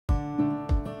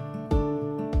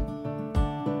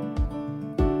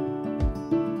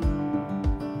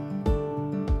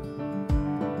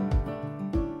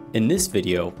In this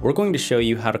video, we're going to show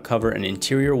you how to cover an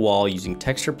interior wall using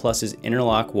Texture Plus's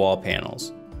interlock wall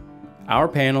panels. Our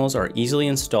panels are easily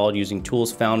installed using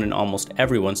tools found in almost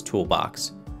everyone's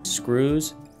toolbox: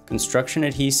 screws, construction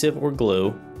adhesive or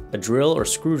glue, a drill or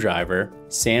screwdriver,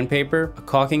 sandpaper, a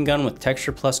caulking gun with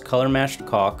Texture Plus color matched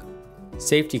caulk,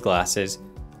 safety glasses,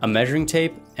 a measuring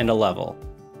tape, and a level.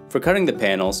 For cutting the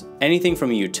panels, anything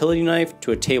from a utility knife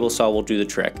to a table saw will do the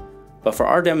trick, but for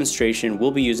our demonstration,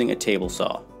 we'll be using a table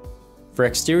saw. For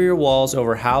exterior walls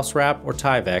over house wrap or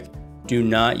Tyvek, do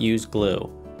not use glue.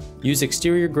 Use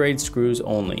exterior grade screws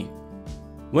only.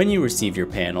 When you receive your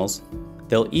panels,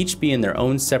 they'll each be in their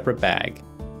own separate bag.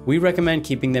 We recommend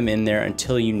keeping them in there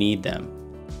until you need them.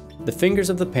 The fingers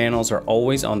of the panels are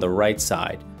always on the right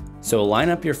side, so line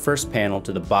up your first panel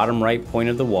to the bottom right point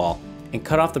of the wall and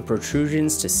cut off the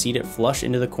protrusions to seat it flush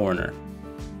into the corner.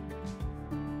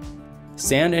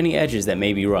 Sand any edges that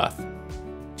may be rough.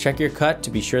 Check your cut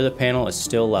to be sure the panel is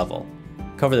still level.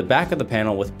 Cover the back of the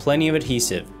panel with plenty of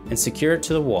adhesive and secure it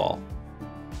to the wall.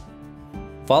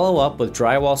 Follow up with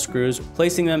drywall screws,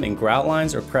 placing them in grout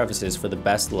lines or crevices for the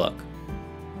best look.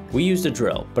 We used a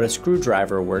drill, but a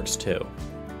screwdriver works too.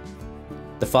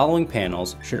 The following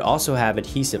panels should also have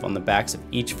adhesive on the backs of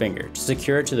each finger to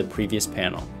secure it to the previous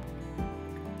panel.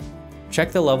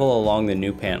 Check the level along the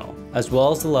new panel, as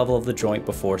well as the level of the joint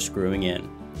before screwing in.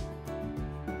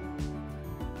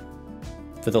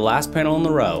 For the last panel in the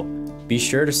row, be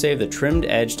sure to save the trimmed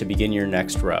edge to begin your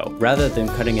next row, rather than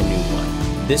cutting a new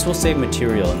one. This will save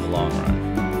material in the long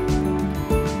run.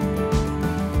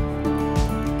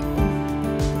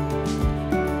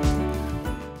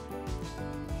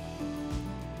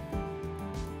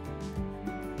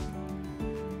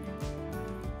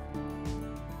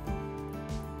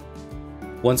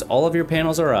 Once all of your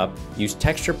panels are up, use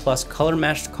Texture Plus color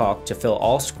matched caulk to fill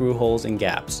all screw holes and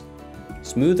gaps.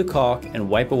 Smooth the caulk and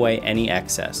wipe away any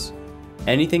excess.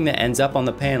 Anything that ends up on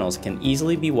the panels can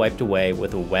easily be wiped away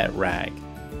with a wet rag.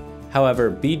 However,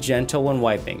 be gentle when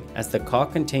wiping, as the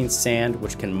caulk contains sand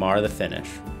which can mar the finish.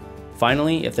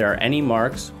 Finally, if there are any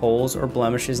marks, holes, or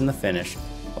blemishes in the finish,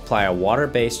 apply a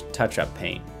water-based touch-up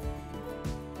paint.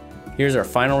 Here's our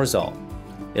final result.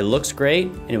 It looks great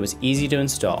and it was easy to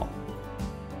install.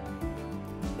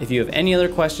 If you have any other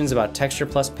questions about Texture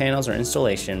Plus panels or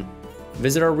installation,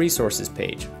 visit our resources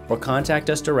page or contact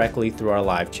us directly through our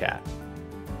live chat.